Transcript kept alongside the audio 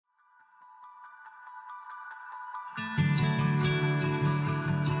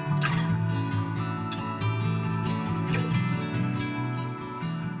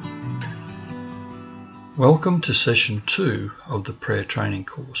Welcome to session 2 of the prayer training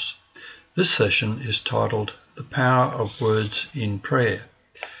course. This session is titled The Power of Words in Prayer.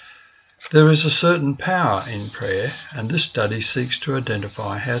 There is a certain power in prayer, and this study seeks to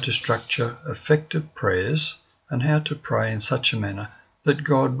identify how to structure effective prayers and how to pray in such a manner that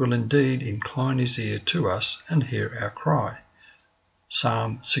God will indeed incline his ear to us and hear our cry.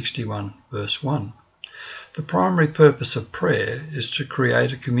 Psalm 61 verse 1. The primary purpose of prayer is to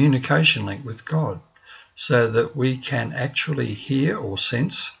create a communication link with God, so that we can actually hear or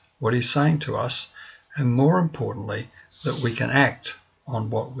sense what he's saying to us, and more importantly, that we can act on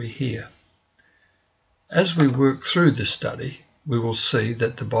what we hear. As we work through this study, we will see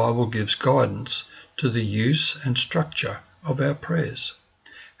that the Bible gives guidance to the use and structure of our prayers.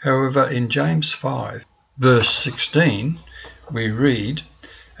 However, in James 5, verse 16, we read,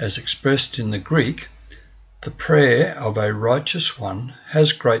 as expressed in the Greek, "The prayer of a righteous one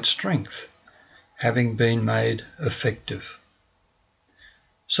has great strength, having been made effective."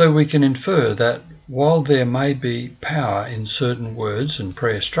 So we can infer that while there may be power in certain words and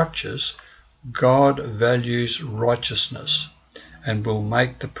prayer structures, God values righteousness and will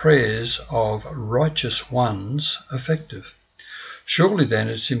make the prayers of righteous ones effective. Surely then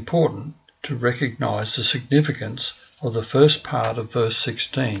it's important to recognize the significance of the first part of verse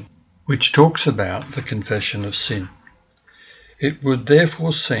 16, which talks about the confession of sin. It would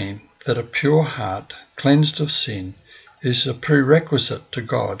therefore seem that a pure heart, cleansed of sin, is a prerequisite to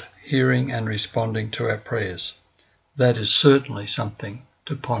God hearing and responding to our prayers. That is certainly something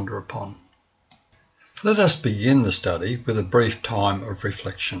to ponder upon. Let us begin the study with a brief time of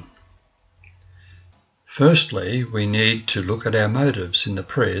reflection. Firstly, we need to look at our motives in the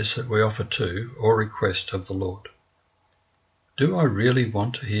prayers that we offer to or request of the Lord. Do I really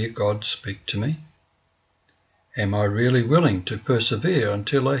want to hear God speak to me? Am I really willing to persevere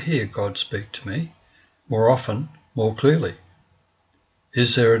until I hear God speak to me, more often, more clearly?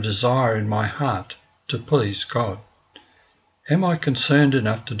 Is there a desire in my heart to please God? Am I concerned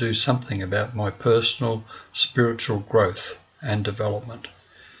enough to do something about my personal spiritual growth and development?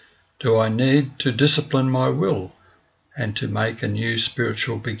 Do I need to discipline my will and to make a new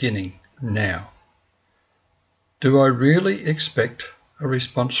spiritual beginning now? Do I really expect a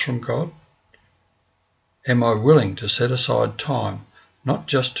response from God? Am I willing to set aside time, not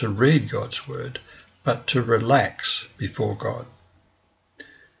just to read God's word, but to relax before God?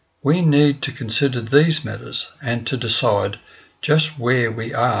 We need to consider these matters and to decide just where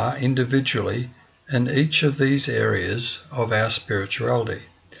we are individually in each of these areas of our spirituality.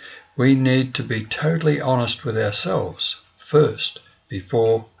 We need to be totally honest with ourselves first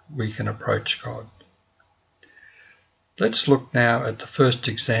before we can approach God. Let's look now at the first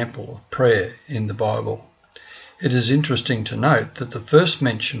example of prayer in the Bible. It is interesting to note that the first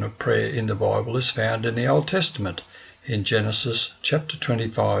mention of prayer in the Bible is found in the Old Testament, in Genesis chapter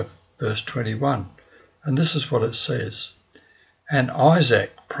 25, verse 21. And this is what it says. "And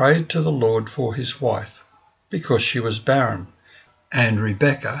Isaac prayed to the Lord for his wife, because she was barren, and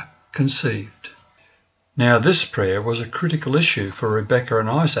Rebekah conceived." Now this prayer was a critical issue for Rebekah and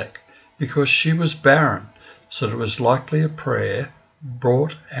Isaac, because she was barren, so it was likely a prayer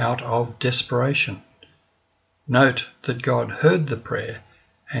brought out of desperation. Note that God heard the prayer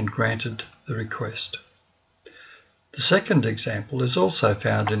and granted the request. The second example is also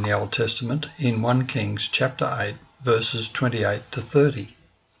found in the Old Testament in 1 Kings chapter 8, verses 28 to 30.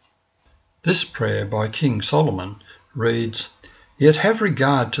 This prayer by King Solomon reads, "Yet have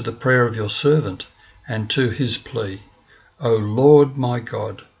regard to the prayer of your servant and to his plea, O Lord my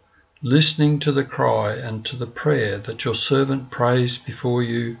God, listening to the cry and to the prayer that your servant prays before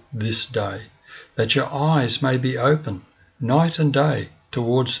you this day, that your eyes may be open night and day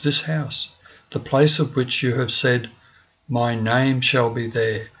towards this house, the place of which you have said, my name shall be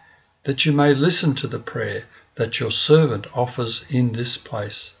there, that you may listen to the prayer that your servant offers in this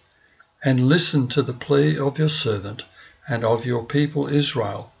place, and listen to the plea of your servant and of your people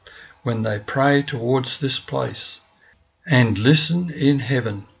Israel when they pray towards this place, and listen in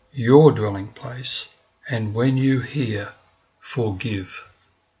heaven, your dwelling place, and when you hear, forgive."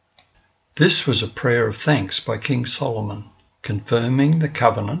 This was a prayer of thanks by King Solomon, confirming the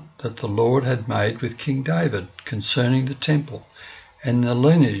covenant that the Lord had made with King David concerning the temple and the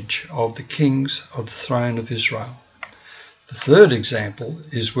lineage of the kings of the throne of Israel. The third example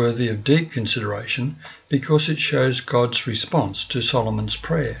is worthy of deep consideration because it shows God's response to Solomon's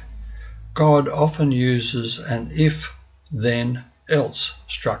prayer. God often uses an if, then, else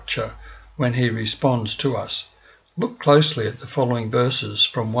structure when he responds to us. Look closely at the following verses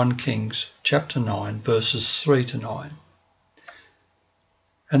from 1 Kings chapter 9, verses 3 to 9.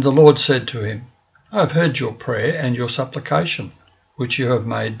 "And the Lord said to him, I have heard your prayer and your supplication, which you have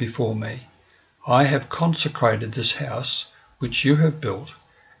made before me. I have consecrated this house, which you have built,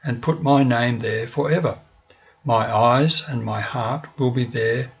 and put my name there for ever. My eyes and my heart will be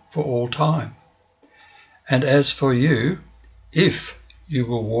there for all time. And as for you, if you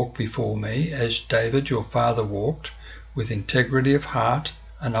will walk before me as David your father walked, with integrity of heart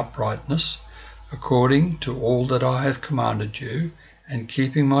and uprightness, according to all that I have commanded you, and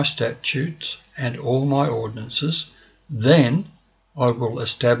keeping my statutes and all my ordinances, then I will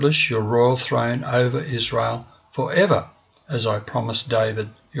establish your royal throne over Israel forever, as I promised David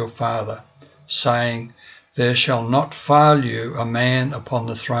your father, saying, there shall not fail you a man upon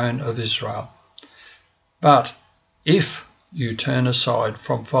the throne of Israel. But if you turn aside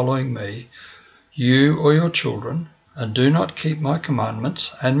from following me, you or your children, and do not keep my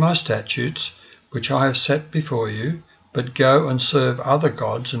commandments and my statutes, which I have set before you, but go and serve other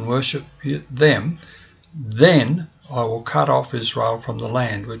gods and worship them, then I will cut off Israel from the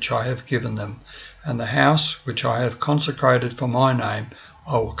land which I have given them, and the house which I have consecrated for my name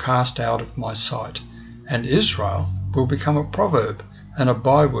I will cast out of my sight. And Israel will become a proverb and a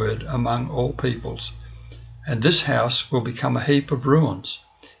byword among all peoples. And this house will become a heap of ruins.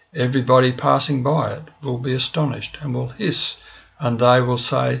 Everybody passing by it will be astonished and will hiss, and they will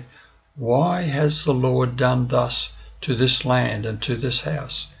say, why has the Lord done thus to this land and to this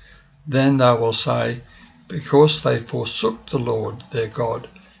house? Then they will say, because they forsook the Lord their God,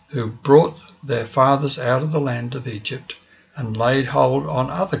 who brought their fathers out of the land of Egypt, and laid hold on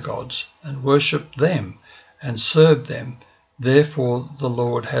other gods, and worshipped them, and served them. Therefore the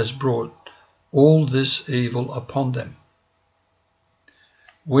Lord has brought all this evil upon them.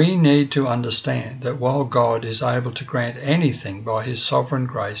 We need to understand that while God is able to grant anything by his sovereign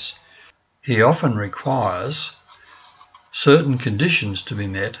grace, he often requires certain conditions to be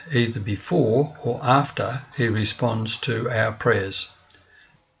met either before or after he responds to our prayers.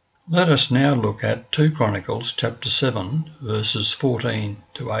 Let us now look at 2 Chronicles chapter 7 verses 14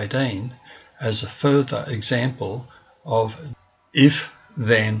 to 18 as a further example of if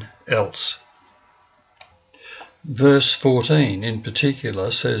then else. Verse 14 in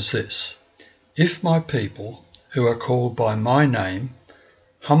particular says this, if my people who are called by my name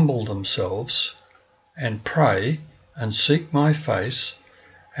humble themselves and pray and seek my face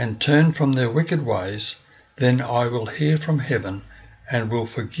and turn from their wicked ways, then I will hear from heaven and will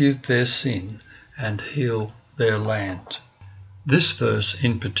forgive their sin and heal their land. This verse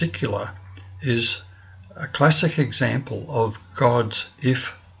in particular is a classic example of God's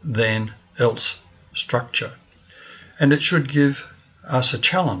if, then, else structure, and it should give us a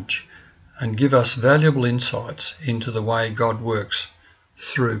challenge and give us valuable insights into the way God works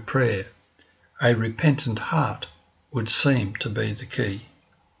through prayer. A repentant heart would seem to be the key.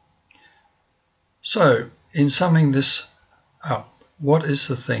 So, in summing this up, what is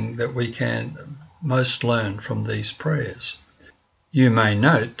the thing that we can most learn from these prayers? You may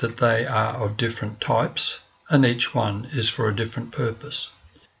note that they are of different types, and each one is for a different purpose.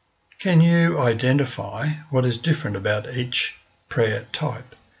 Can you identify what is different about each prayer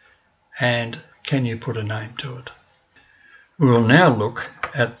type? And can you put a name to it? We will now look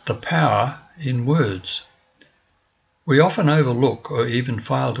at the power in words. We often overlook or even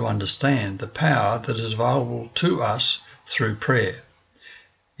fail to understand the power that is available to us through prayer.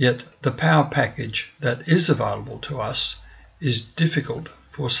 Yet the power package that is available to us is difficult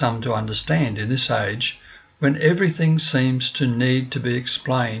for some to understand in this age when everything seems to need to be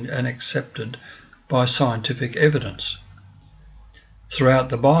explained and accepted by scientific evidence. Throughout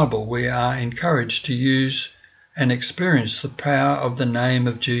the Bible, we are encouraged to use and experience the power of the name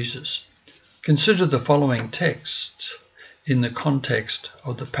of Jesus. Consider the following texts in the context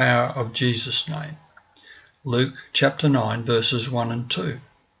of the power of Jesus' name. Luke chapter 9 verses 1 and 2.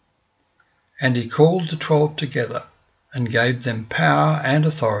 And he called the 12 together and gave them power and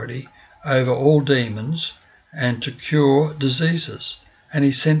authority over all demons and to cure diseases. And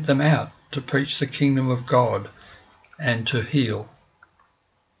he sent them out to preach the kingdom of God and to heal.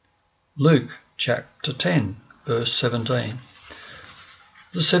 Luke chapter 10 verse 17.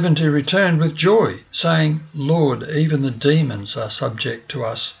 The 70 returned with joy, saying, Lord, even the demons are subject to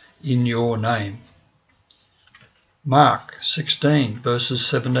us in your name. Mark 16 verses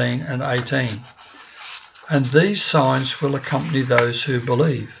 17 and 18. And these signs will accompany those who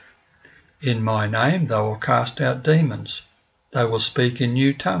believe. In my name they will cast out demons. They will speak in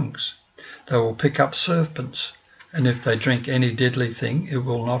new tongues. They will pick up serpents. And if they drink any deadly thing, it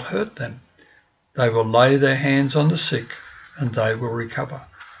will not hurt them. They will lay their hands on the sick, and they will recover.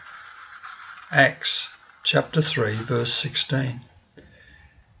 Acts chapter 3 verse 16.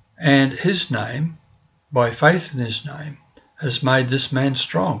 And his name by faith in his name, has made this man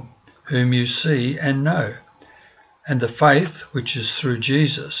strong, whom you see and know. And the faith which is through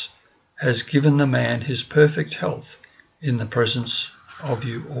Jesus has given the man his perfect health in the presence of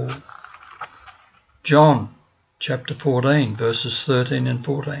you all. John chapter 14, verses 13 and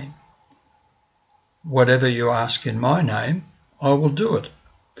 14. Whatever you ask in my name, I will do it,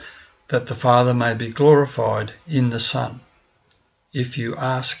 that the Father may be glorified in the Son. If you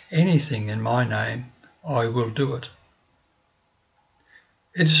ask anything in my name, I will do it.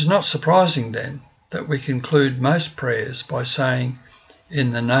 It is not surprising then that we conclude most prayers by saying,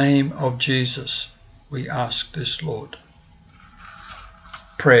 in the name of Jesus, we ask this, Lord.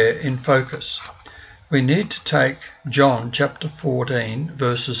 Prayer in focus. We need to take John chapter 14,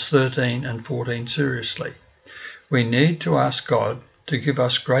 verses 13 and 14 seriously. We need to ask God to give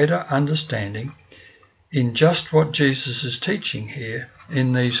us greater understanding in just what Jesus is teaching here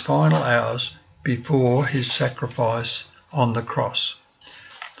in these final hours before his sacrifice on the cross.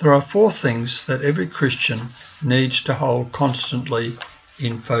 There are 4 things that every Christian needs to hold constantly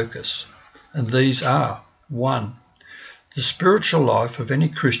in focus, and these are: 1. The spiritual life of any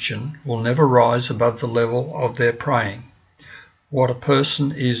Christian will never rise above the level of their praying. What a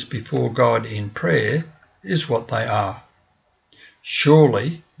person is before God in prayer is what they are.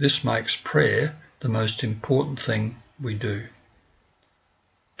 Surely this makes prayer the most important thing we do.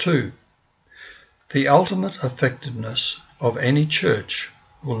 2. The ultimate effectiveness of any church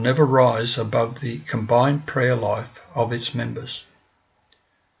will never rise above the combined prayer life of its members.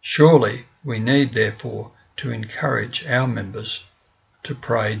 Surely we need, therefore, to encourage our members to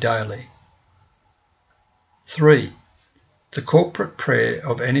pray daily. 3. The corporate prayer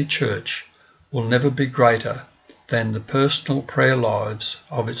of any church will never be greater than the personal prayer lives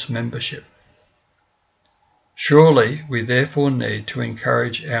of its membership. Surely we therefore need to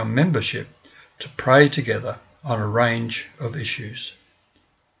encourage our membership to pray together on a range of issues.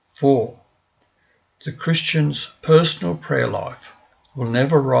 4. The Christian's personal prayer life will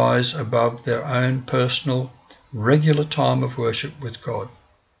never rise above their own personal, regular time of worship with God.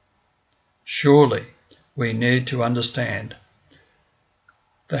 Surely we need to understand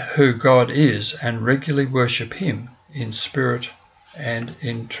who God is and regularly worship him in spirit and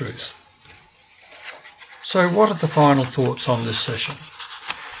in truth. So what are the final thoughts on this session?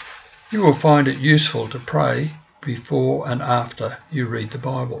 You will find it useful to pray before and after you read the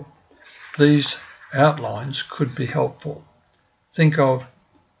Bible. These outlines could be helpful. Think of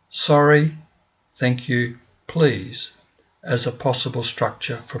sorry, thank you, please as a possible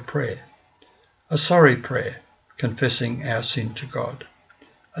structure for prayer. A sorry prayer, confessing our sin to God.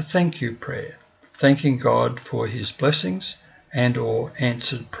 A thank you prayer, thanking God for his blessings and or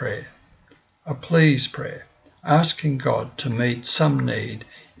answered prayer. A please prayer, asking God to meet some need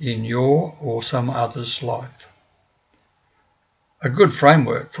in your or some other's life. A good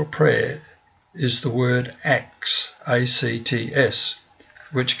framework for prayer is the word acts, A-C-T-S,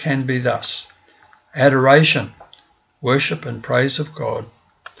 which can be thus: adoration, worship and praise of God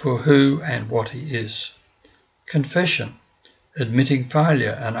for who and what he is. Confession, admitting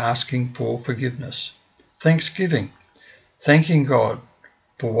failure and asking for forgiveness. Thanksgiving, thanking God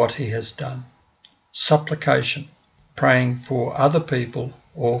for what he has done. Supplication, praying for other people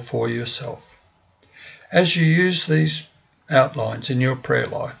or for yourself. As you use these outlines in your prayer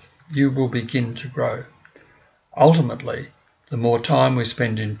life, you will begin to grow. Ultimately, the more time we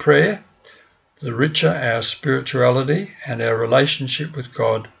spend in prayer, the richer our spirituality and our relationship with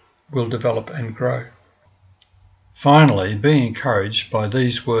God will develop and grow. Finally, be encouraged by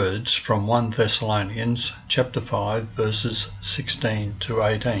these words from 1 Thessalonians chapter 5, verses 16 to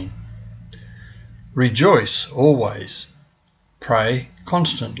 18. Rejoice always, pray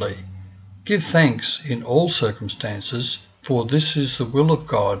constantly, give thanks in all circumstances, for this is the will of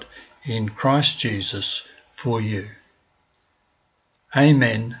God in Christ Jesus for you.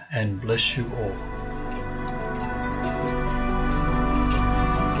 Amen, and bless you all.